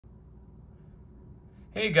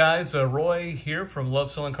Hey guys, Roy here from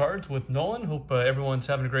Love Selling Cards with Nolan. Hope everyone's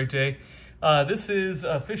having a great day. This is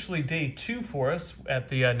officially day 2 for us at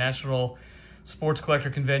the National Sports Collector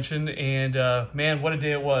Convention, and man, what a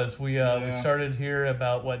day it was. We started here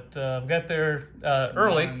about we got there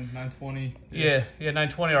early. 9:20. Yeah,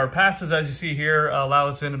 9:20. Our passes, as you see here, allow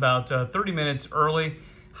us in about 30 minutes early.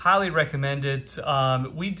 Highly recommend it.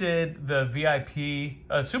 We did the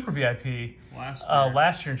VIP, Super VIP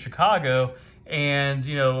last year in Chicago. And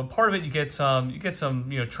part of it, you get some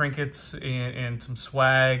trinkets and some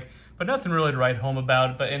swag, but nothing really to write home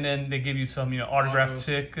about. And then they give you some autographed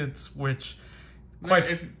tickets, which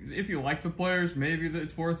if you like the players, maybe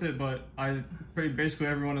it's worth it. But basically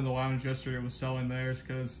everyone in the lounge yesterday was selling theirs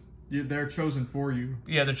because they're chosen for you.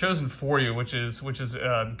 Yeah, they're chosen for you, which is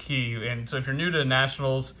key. And so if you're new to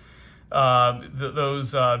Nationals,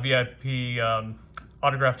 those VIP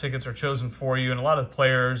autograph tickets are chosen for you, and a lot of the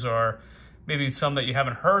players are maybe some that you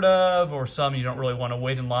haven't heard of, or some you don't really want to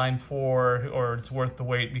wait in line for, or it's worth the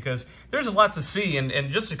wait because there's a lot to see.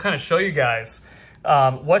 And just to kind of show you guys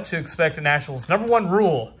what to expect at Nationals, number one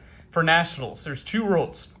rule for Nationals, there's 2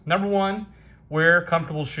 rules. Number one, wear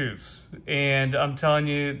comfortable shoes. And I'm telling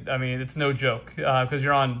you, I mean, it's no joke because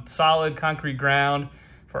you're on solid concrete ground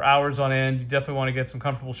for hours on end. You definitely want to get some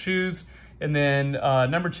comfortable shoes. And then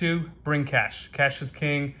number 2, bring cash. Cash is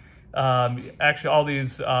king. Actually, all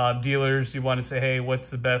these dealers, you want to say, hey, what's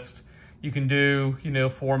the best you can do,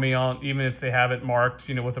 for me, on even if they have it marked,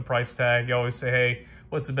 with a price tag. You always say, hey,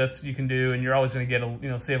 what's the best you can do, and you're always going to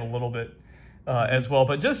get save a little bit as well.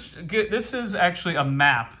 But this is actually a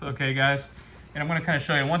map, okay, guys, and I'm going to kind of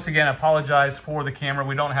show you. Once again, I apologize for the camera.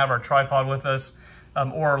 We don't have our tripod with us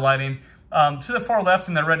or our lighting. To the far left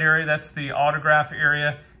in the red area, that's the autograph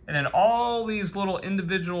area. And then all these little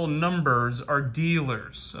individual numbers are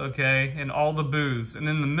dealers, okay, and all the booths. And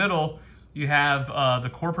in the middle, you have the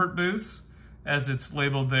corporate booths, as it's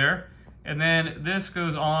labeled there. And then this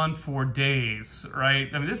goes on for days, right?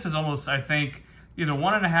 I mean, this is almost, I think, either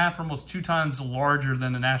 1.5 or almost 2 times larger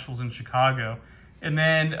than the Nationals in Chicago. And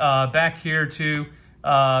then back here, too,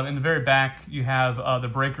 in the very back, you have the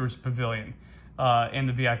Breakers Pavilion and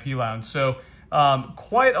the VIP Lounge. So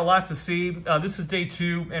quite a lot to see. This is day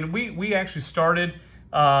 2, and we actually started,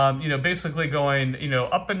 basically going,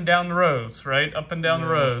 up and down the rows, right? Up and down the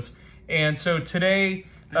rows. And so today,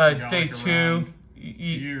 day 2,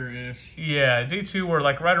 here-ish. Yeah, day 2, we're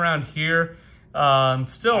like right around here. Still,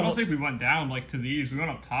 I don't think we went down like to these. We went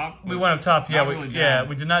up top. We went up top. Yeah,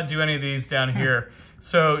 we did not do any of these down here.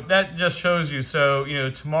 So that just shows you. So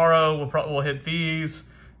tomorrow we'll hit these,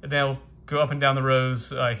 and then we'll go up and down the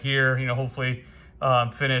rows here. Hopefully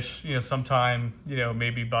finish sometime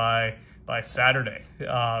maybe by Saturday.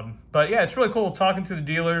 But yeah, it's really cool talking to the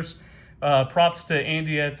dealers. Props to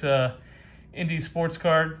Andy at Indy Sports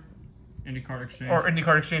Card. Indy Card Exchange. Or Indy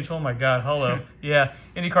Card Exchange. Oh my God, hello. Yeah,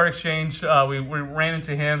 Indy Card Exchange. We ran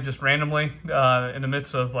into him just randomly in the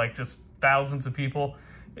midst of like just thousands of people.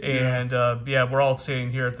 And we're all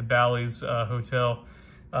staying here at the Bally's Hotel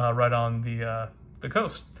right on the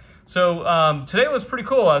coast. So today was pretty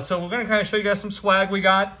cool. So we're going to kind of show you guys some swag we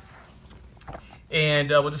got. And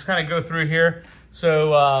we'll just kind of go through here.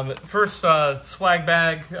 So first swag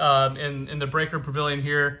bag in the Breaker Pavilion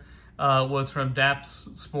here was from DAPS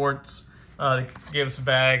Sports. They gave us a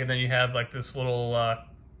bag, and then you have like this little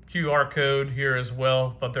QR code here as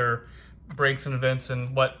well about their breaks and events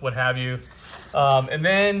and what have you. And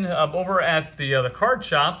then over at the card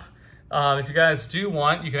shop, if you guys do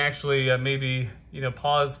want, you can actually maybe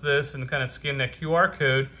pause this and kind of scan that QR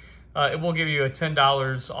code. It will give you a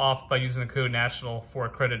 $10 off by using the code NATIONAL for a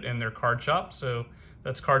credit in their card shop. So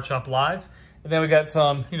that's Card Shop Live. And then we got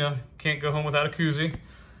some, can't go home without a koozie.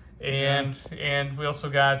 And we also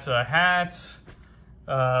got hats.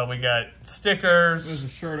 We got stickers. There's a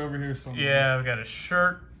shirt over here somewhere. Yeah, we got a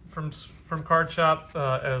shirt from Card Shop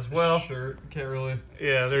as well. Shirt, can't really.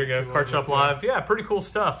 Yeah, there you go, Card Shop Live. Yeah, pretty cool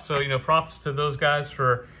stuff. So props to those guys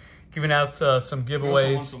for giving out some giveaways.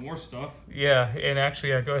 We also want some more stuff. Yeah, and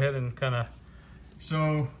actually, go ahead and kind of.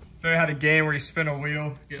 So they had a game where you spin a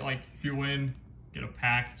wheel, get if you win, get a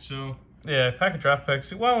pack. So. Yeah, pack of draft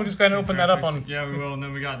picks. Why don't we just kind of open that up on... Yeah, we will. And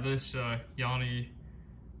then we got this Yanni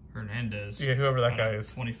Hernandez. Yeah, whoever that guy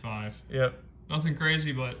is. 25. Yep. Nothing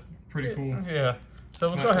crazy, but pretty cool. Yeah. So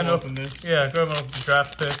we'll go ahead and open this. Yeah, go ahead and open the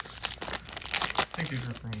draft picks. I think these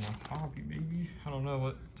are from the hobby, maybe. I don't know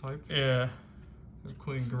what type. Yeah.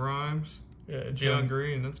 Clean Grimes. Yeah, John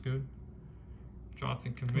Green. That's good.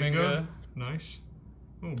 Jonathan Kuminga. Nice.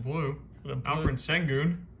 Oh, blue. Alperen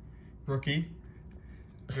Sengun. Rookie.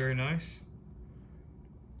 Very nice.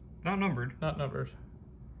 Not numbered. Not numbered.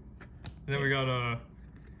 And then we got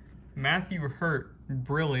Matthew Hurt,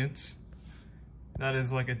 Brilliant. That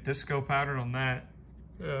is like a disco pattern on that.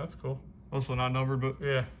 Yeah, that's cool. Also not numbered, but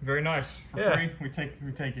Yeah, very nice. For free, we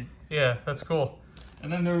take it. yeah, that's cool.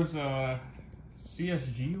 And then there was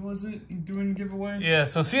CSG, was it, doing a giveaway? Yeah,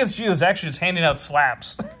 so CSG is actually just handing out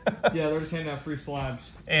slabs. Yeah, they're just handing out free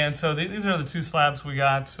slabs. And so these are the 2 slabs we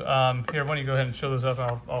got. Here, why don't you go ahead and show those up?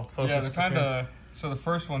 I'll focus. Yeah, they're kind of. So the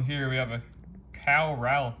first one here, we have a Cal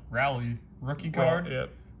Raleigh rookie card. Yep.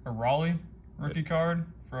 A Raleigh rookie card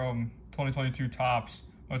from 2022 Topps.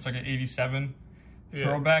 Oh, it's like an 87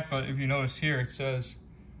 throwback, but if you notice here, it says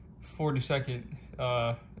 42nd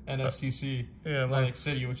nscc Atlantic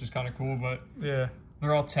City, which is kind of cool, but yeah,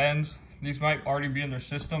 they're all 10s. These might already be in their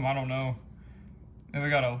system. I don't know. And we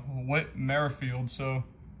got a Whit Merrifield, so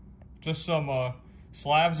just some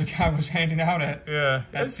slabs the guy was handing out at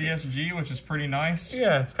CSG, which is pretty nice.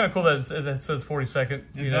 Yeah, it's kind of cool that it says 42nd.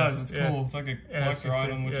 It does. It's cool. It's like a collector NSCC,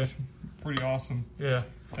 item, which is pretty awesome. Yeah.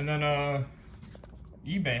 And then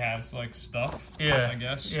eBay has like stuff. I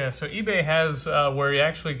guess. Yeah. So eBay has where you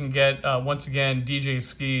actually can get once again DJ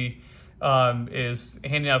Ski is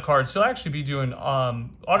handing out cards. He'll actually be doing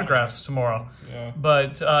autographs tomorrow. Yeah.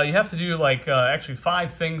 But you have to do like actually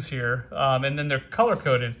 5 things here, and then they're color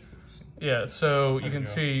coded. Yeah. So you can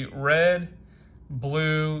see red,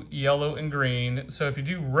 blue, yellow, and green. So if you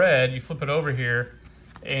do red, you flip it over here,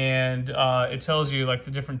 and it tells you like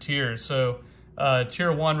the different tiers. So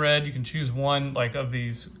tier 1 red, you can choose one like of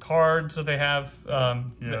these cards that they have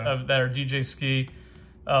that are DJ Ski.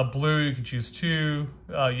 Blue, you can choose 2.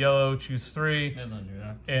 Yellow, choose 3,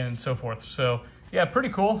 and so forth. So yeah, pretty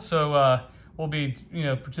cool. So we'll be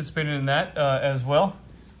participating in that as well.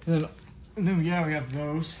 And then we have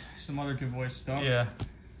those, some other giveaway stuff. Yeah.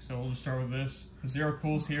 So we'll just start with this. Zero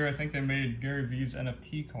Cool's here. I think they made Gary V's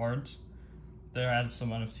NFT cards. They added some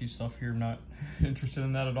NFT stuff here. I'm not interested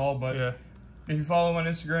in that at all, but if you follow them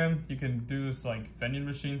on Instagram, you can do this like vending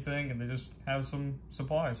machine thing, and they just have some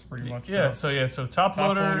supplies pretty much. Yeah. So top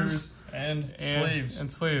loaders and sleeves. And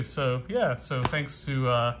sleeves. So yeah. So thanks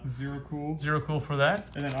to Zero Cool for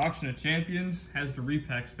that. And then Auction of Champions has the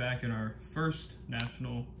repacks back in our first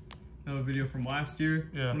national video from last year.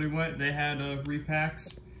 Yeah. When we went, they had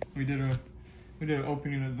repacks. We did an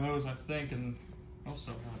opening of those, I think, and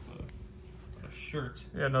also have a shirt.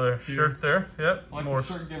 Yeah, another shirt there. Yep. Like more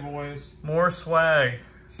shirt giveaways. More swag.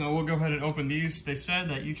 So we'll go ahead and open these. They said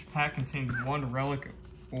that each pack contains 1 relic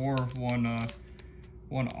or one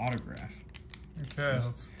autograph. Okay,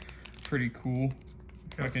 that's pretty cool.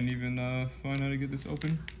 If I can even find how to get this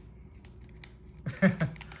open.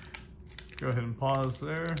 Go ahead and pause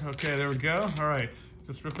there. Okay, there we go. All right,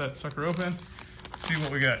 just rip that sucker open. Let's see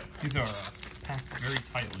what we got. These are packed very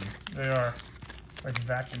tightly. They are like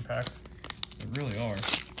vacuum packed. They really are.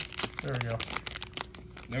 There we go.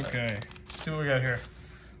 Okay. Let's see what we got here.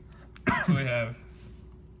 So we have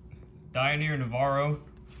Dioneer Navarro,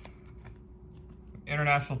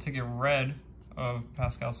 international ticket red of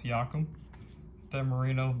Pascal Siakam, the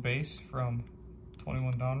Merino base from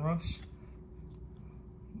 21 Donruss.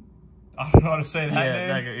 I don't know how to say that name.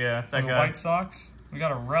 That for the guy. White Sox. We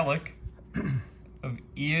got a relic of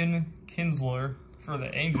Ian Kinsler for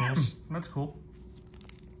the Angels. That's cool.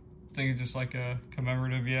 I think it's just like a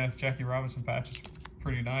commemorative, Jackie Robinson patch is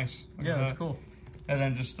pretty nice. That's cool. And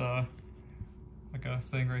then just like a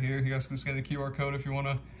thing right here. You guys can scan the QR code if you want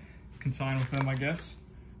to consign with them, I guess.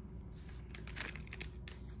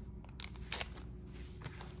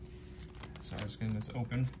 Sorry, just getting this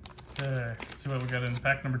open. Okay, let's see what we got in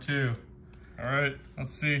pack number 2. All right,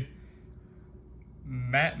 let's see.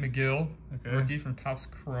 Matt McGill, rookie from Topps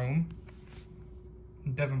Chrome.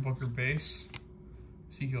 Devin Booker base.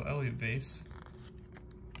 Ezekiel Elliott base.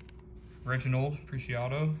 Reginald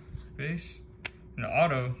Preciado base. An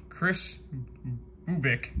auto, Chris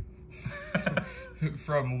Bubik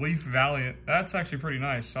from Leaf Valiant. That's actually pretty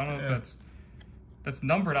nice. I don't know if that's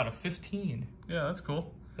numbered out of 15. Yeah, that's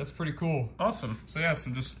cool. That's pretty cool. Awesome. So yeah,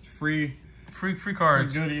 some just free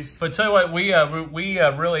cards, free goodies. But tell you what, we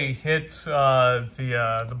really hit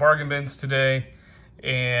the bargain bins today,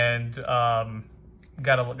 and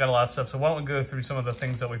got a lot of stuff. So why don't we go through some of the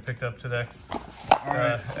things that we picked up today? All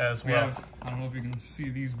right. As well. I don't know if you can see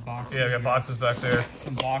these boxes. Yeah, we got boxes back there.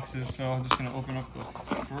 Some boxes. So I'm just gonna open up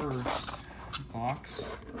the first box.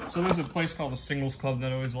 So there's a place called the Singles Club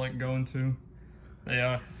that I always like going to.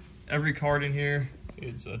 They every card in here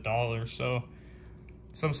is $1. So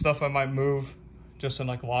some stuff I might move just in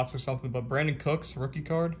like lots or something. But Brandon Cooks rookie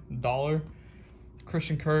card, $1.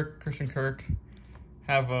 Christian Kirk.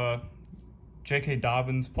 Have J.K.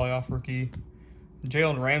 Dobbins playoff rookie.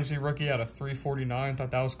 Jalen Ramsey rookie out of 349.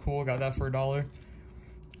 Thought that was cool. Got that for $1.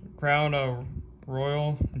 Crown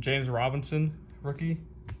Royal, James Robinson, rookie.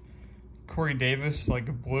 Corey Davis, like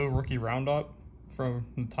a blue rookie roundup from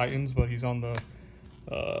the Titans, but he's on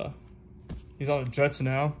the Jets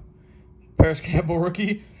now. Paris Campbell,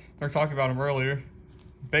 rookie. We were talking about him earlier.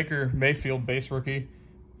 Baker Mayfield, base rookie.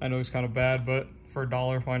 I know he's kind of bad, but for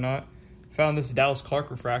 $1, why not? Found this Dallas Clark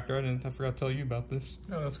refractor. I forgot to tell you about this.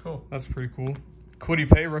 Oh, that's cool. That's pretty cool. Kwity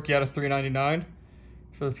Paye, rookie out of $3.99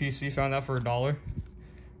 for the PC. Found that for $1.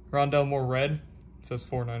 Rondell Moore red. It says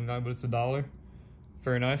 $4.99, but it's $1.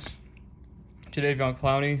 Very nice. Jadeveon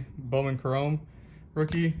Clowney, Bowman Chrome,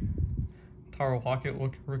 rookie. Tyler Lockett,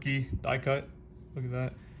 rookie, die cut. Look at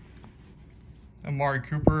that. Amari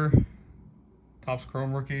Cooper, Topps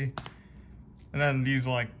Chrome rookie. And then these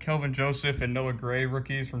like Kelvin Joseph and Noah Gray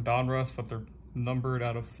rookies from Donruss, but they're numbered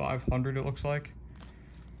out of 500, it looks like.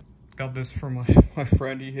 Got this from my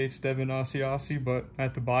friend. He hates Devin Asiasi, but I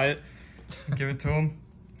had to buy it and give it to him.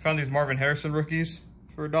 Found these Marvin Harrison rookies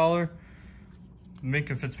for $1.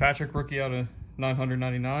 Minka Fitzpatrick rookie out of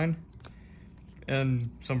 $999. And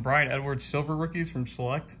some Brian Edwards silver rookies from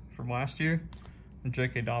Select from last year. And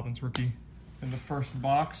J.K. Dobbins rookie in the first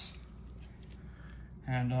box.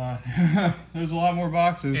 And there's a lot more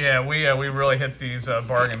boxes. Yeah, we really hit these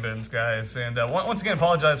bargain bins, guys. And once again,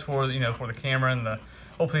 apologize for for the camera and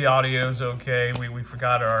hopefully the audio is okay. We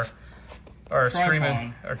forgot our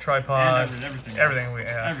streaming, our tripod, and everything.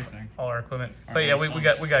 Everything, all our equipment. But yeah, we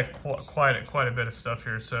got quite a bit of stuff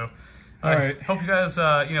here. So all right, hope you guys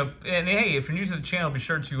and hey, if you're new to the channel, be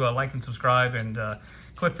sure to like and subscribe and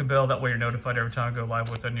click the bell. That way you're notified every time I go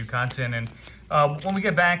live with new content. And when we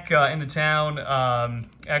get back into town,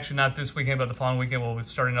 actually not this weekend, but the following weekend, we'll be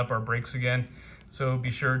starting up our breaks again. So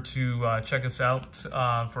be sure to check us out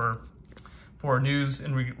for news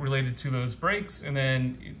and related to those breaks, and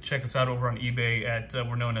then check us out over on eBay at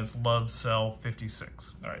we're known as Love Sell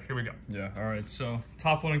 56. All right, here we go. Yeah, all right. So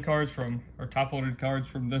top loaded cards from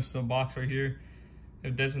this box right here.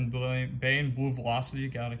 Desmond Bain, Blue Velocity.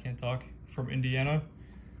 God, I can't talk. From Indiana.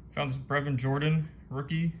 Found this Brevin Jordan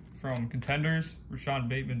rookie from Contenders. Rashawn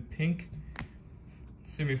Bateman pink.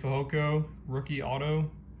 Simi Fehoko rookie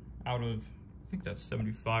auto out of, I think that's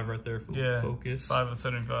 75 right there for the Focus. 5 of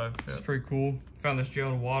 75. It's pretty cool. Found this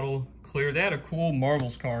Jalen Waddle clear. They had a cool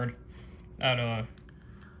Marvels card at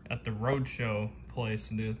the Roadshow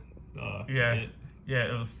place. It was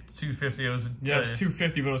 $250. It was it's $250,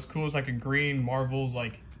 but it was cool. It was like a green Marvels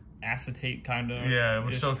like acetate kind of. Yeah,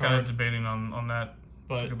 we're still kind of debating on that.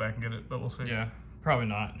 But to go back and get it, but we'll see. Yeah, probably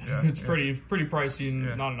not. Yeah, it's pretty pricey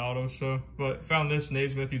and not an auto. So, but found this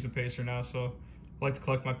Naismith. He's a Pacer now, so I like to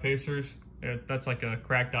collect my Pacers. That's like a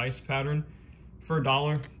cracked ice pattern for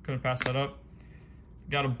 $1. Couldn't pass that up.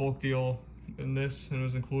 Got a bulk deal in this, and it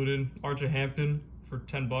was included. Archer Hampton for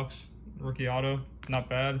 $10, rookie auto, not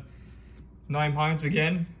bad. Naeem Hines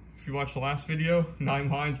again. If you watched the last video, Naeem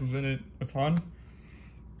Hines was in it a ton.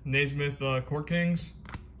 Naismith Court Kings,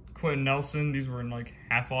 Quentin Nelson. These were in like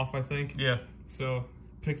half off, I think. Yeah. So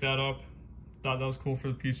picked that up. Thought that was cool for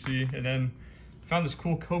the PC, and then found this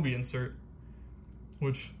cool Kobe insert,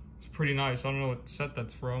 which is pretty nice. I don't know what set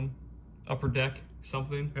that's from. Upper Deck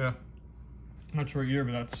something. Yeah. Not sure what year,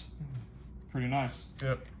 but that's pretty nice.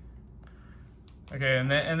 Yep. Okay,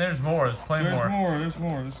 and there's more. There's plenty more. There's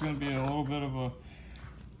more. This is going to be a little bit of a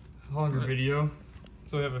longer video.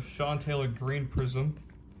 So we have a Sean Taylor Green Prism.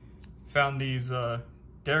 Found these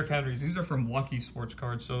Derrick Henrys. These are from Lucky Sports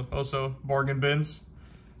Cards, so also bargain bins.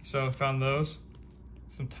 So found those.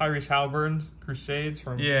 Some Tyrese Halliburton Crusades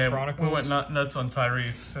from Chronicles. We went nuts on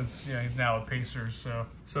Tyrese since he's now a Pacers.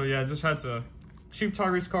 So yeah, just had to cheap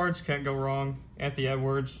Tyrese cards, can't go wrong. Anthony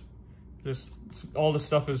Edwards, just all this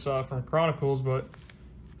stuff is from Chronicles, but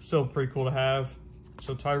still pretty cool to have.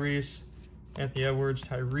 So Tyrese, Anthony Edwards,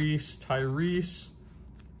 Tyrese.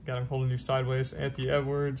 Got him holding these sideways. Anthony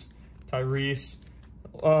Edwards, Tyrese.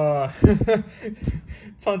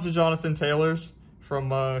 Tons of Jonathan Taylors from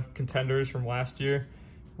Contenders from last year,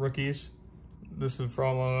 rookies. This is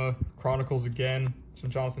from Chronicles again. Some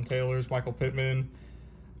Jonathan Taylors, Michael Pittman,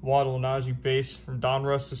 Waddle and Najee base from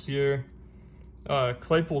Donruss this year.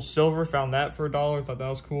 Claypool silver, found that for $1. Thought that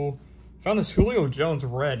was cool. Found this Julio Jones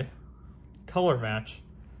red color match.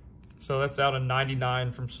 So that's out of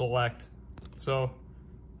 99 from Select. So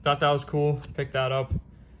thought that was cool. Picked that up.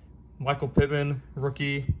 Michael Pittman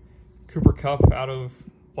rookie. Cooper Kupp out of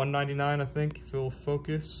 199, I think. If it'll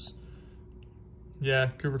focus. Yeah,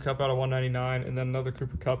 Cooper Kupp out of 199, and then another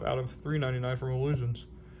Cooper Kupp out of 399 from Illusions.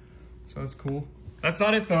 So that's cool. That's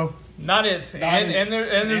not it though. Not it. And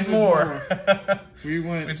there's more. We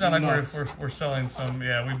went. It's not like we're selling some.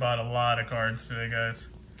 Yeah, we bought a lot of cards today, guys.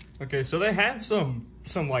 Okay, so they had some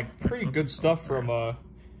like pretty good stuff from oh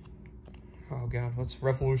god, what's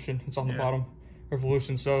Revolution? It's on the bottom.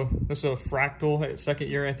 Revolution. So this is a fractal second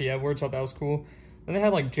year Anthony Edwards. Thought that was cool. And they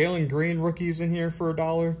had like Jalen Green rookies in here for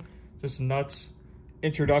 $1. Just nuts.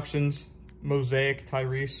 Introductions, Mosaic,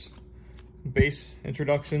 Tyrese. Base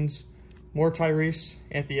introductions, more Tyrese,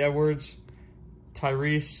 Anthony Edwards,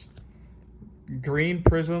 Tyrese, Green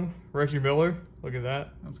Prism, Reggie Miller. Look at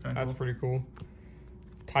that. That's kind of That's pretty cool.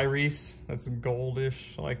 Tyrese, that's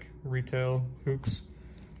goldish, like retail hoops.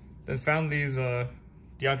 Then found these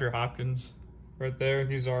DeAndre Hopkins right there.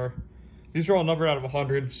 These are all numbered out of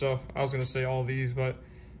 100. So I was gonna say all these, but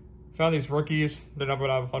found these rookies. They're numbered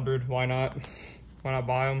out of 100. Why not? Why not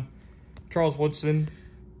buy them? Charles Woodson,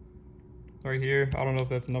 right here. I don't know if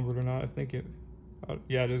that's numbered or not. I think it.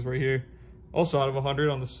 Yeah, it is right here. Also out of 100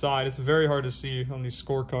 on the side. It's very hard to see on these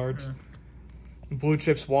scorecards. Yeah. Blue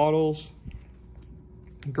chips Waddles.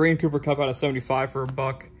 Green Cooper Cup out of 75 for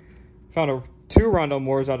 $1. Found 2 Rondo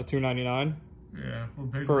Moores out of 299. Yeah, we're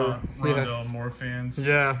big Rondo Moore fans.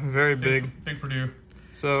 Yeah, very big. Big Purdue.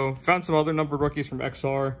 So found some other numbered rookies from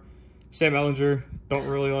XR. Sam Ellinger. Don't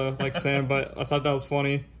really like Sam, but I thought that was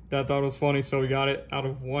funny. That thought it was funny, so we got it out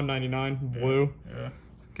of 199 blue. Yeah.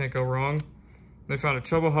 Can't go wrong. They found a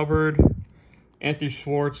Chuba Hubbard, Anthony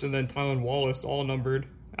Schwartz, and then Tylen Wallace, all numbered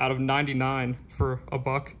out of 99 for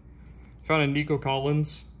 $1. Found a Nico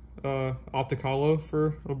Collins, Opticalo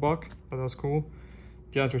for $1. Thought that was cool.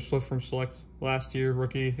 DeAndre Swift from Select last year,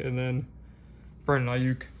 rookie, and then Brandon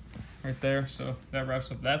Ayuk right there. So that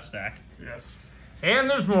wraps up that stack. Yes. And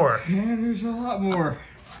there's more. And there's a lot more.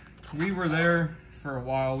 We were there for a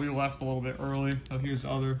while. We left a little bit early. So here's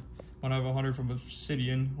the other one. I have 100 from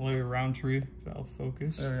Obsidian, Larry Roundtree. I'll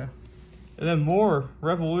focus. There we go. And then more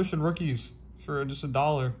Revolution rookies for just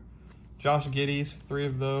 $1. Josh Giddey's, 3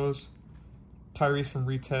 of those. Tyrese from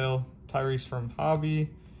Retail, Tyrese from Hobby,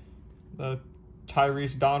 the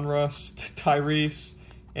Tyrese Donruss, Tyrese,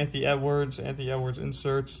 Anthony Edwards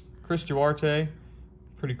inserts, Chris Duarte.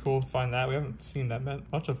 Pretty cool to find that. We haven't seen that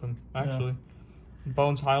much of him, actually. Yeah.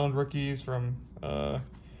 Bones Highland rookies from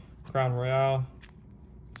Crown Royale.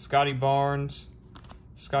 Scotty Barnes.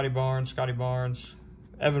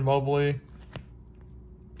 Evan Mobley.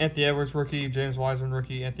 Anthony Edwards rookie. James Wiseman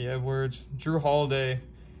rookie. Anthony Edwards. Drew Holiday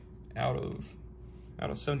out of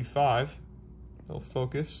 75. They'll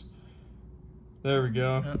focus. There we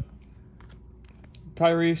go. Yep.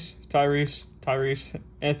 Tyrese.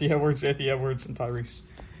 Anthony Edwards, and Tyrese.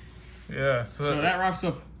 Yeah, so that wraps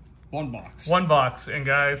up one box. One box, and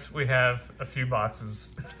guys, we have a few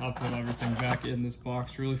boxes. I'll put everything back in this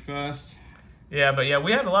box really fast. Yeah, but yeah,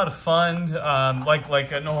 we had a lot of fun. Like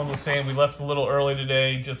Nolan was saying, we left a little early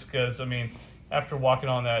today just because, I mean, after walking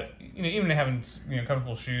on that, even having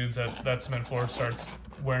comfortable shoes, that cement floor starts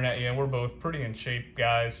wearing at you. And we're both pretty in shape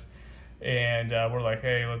guys, and we're like,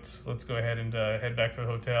 hey, let's go ahead and head back to the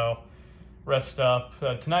hotel, rest up.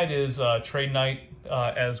 Tonight is trade night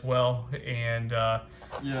as well, and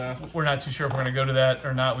yeah, we're not too sure if we're gonna go to that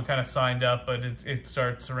or not. We kind of signed up, but it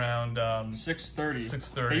starts around 6:30.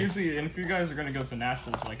 6:30. They usually, and if you guys are gonna go to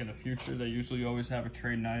nationals like in the future, they usually always have a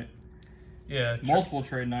trade night. Yeah, multiple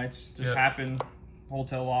trade nights just happen.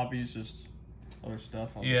 Hotel lobbies, just other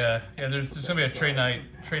stuff. There's gonna be a trade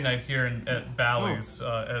night here at Bally's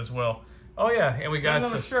as well. Oh yeah, and we got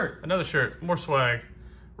another shirt, more swag.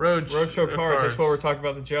 Roadshow cards. That's what we're talking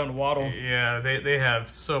about, the Jalen Waddle. Yeah, they have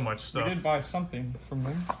so much stuff. We did buy something from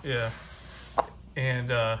them. Yeah, and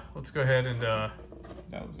let's go ahead and that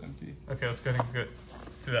was empty. Okay, let's go ahead and get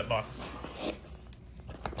to that box.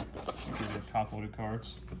 I'll give you top-loaded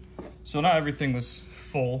cards. So not everything was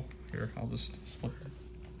full. Here, I'll just split the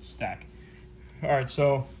stack. All right,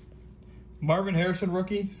 so Marvin Harrison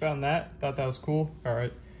rookie, found that. Thought that was cool. All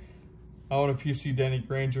right. I own a PC Danny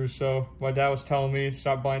Granger, so my dad was telling me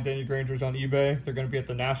stop buying Danny Grangers on eBay. They're going to be at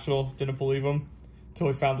the National. Didn't believe him until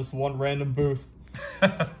we found this one random booth.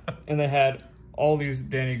 And they had all these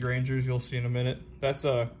Danny Grangers you'll see in a minute. That's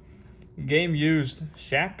a game-used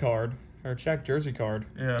Shaq card, or Shaq jersey card.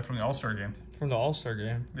 Yeah, from the All-Star game. From the All-Star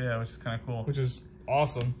game. Yeah, which is kind of cool. Which is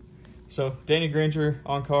awesome. So, Danny Granger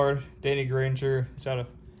on card. Danny Granger, it's out of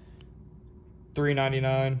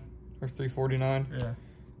 $3.99 or $3.49. Yeah.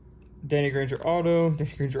 Danny Granger auto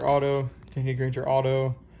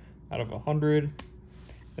out of 100.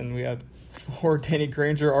 Then we had 4 Danny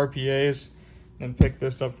Granger RPAs. Then picked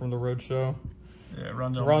this up from the Roadshow. Yeah,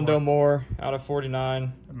 Rondo Moore out of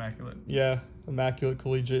 49. Immaculate. Yeah, immaculate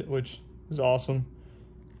collegiate, which is awesome.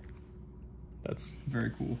 That's very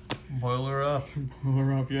cool. Boiler up.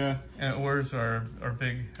 Boiler up, yeah. And where's our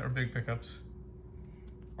big pickups?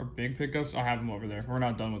 our big pickups, I have them over there. We're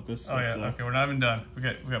not done with this stuff. Oh yeah, though. okay, we're not even done. We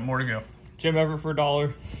got more to go. Jim Everett for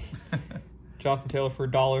 $1. Jonathan Taylor for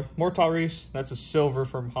 $1. More Tyrese. That's a silver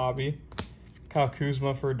from Hobby. Kyle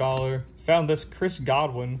Kuzma for $1. Found this Chris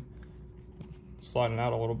Godwin. Sliding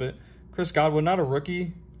out a little bit. Chris Godwin, not a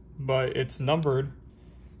rookie, but it's numbered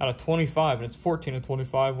out of 25, and it's 14 of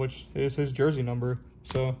 25, which is his jersey number.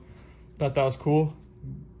 So, thought that was cool.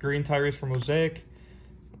 Green Tyrese for Mosaic.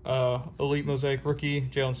 Elite Mosaic rookie,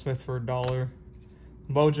 Jalen Smith for $1.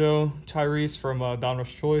 Mojo Tyrese from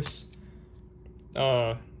Donruss Choice.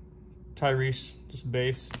 Tyrese, just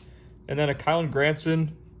base. And then a Kylan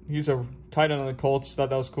Granson. He's a tight end on the Colts. Thought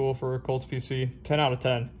that was cool for a Colts PC. 10 out of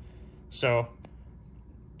 10. So,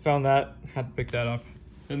 found that. Had to pick that up.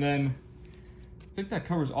 And then, I think that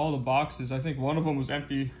covers all the boxes. I think one of them was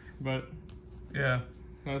empty, but Yeah.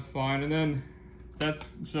 that's fine. And then,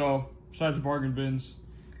 so, besides the bargain bins,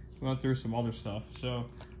 we went through some other stuff. So,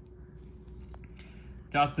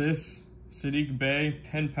 got this Sadiq Bey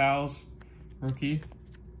Pen Pals rookie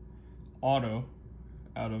auto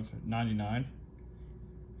out of 99.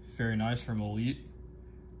 Very nice from Elite.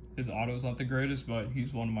 His auto's not the greatest, but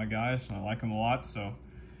he's one of my guys, and I like him a lot, so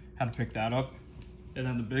had to pick that up. And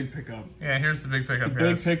then the big pickup. Yeah, here's the big pickup. The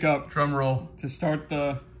big pickup Drum roll. to start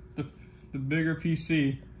the bigger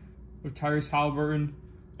PC with Tyrese Halliburton,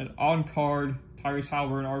 and on-card Tyrese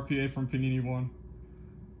Halliburton RPA from Panini 1.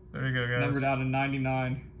 There you go, guys. Numbered out of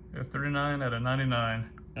 99. Yeah, 39 out of 99.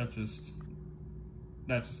 That's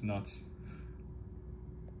just nuts.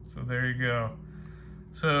 So there you go.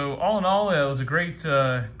 So all in all, it was a great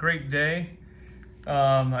day.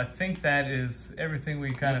 I think that is everything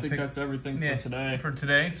we kind of I think that's everything for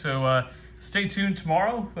today. So stay tuned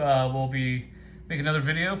tomorrow. We'll be making another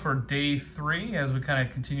video for day 3 as we kind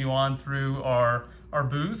of continue on through our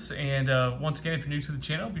booths. And once again, if you're new to the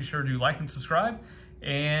channel, be sure to like and subscribe.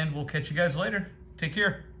 And we'll catch you guys later. Take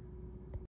care.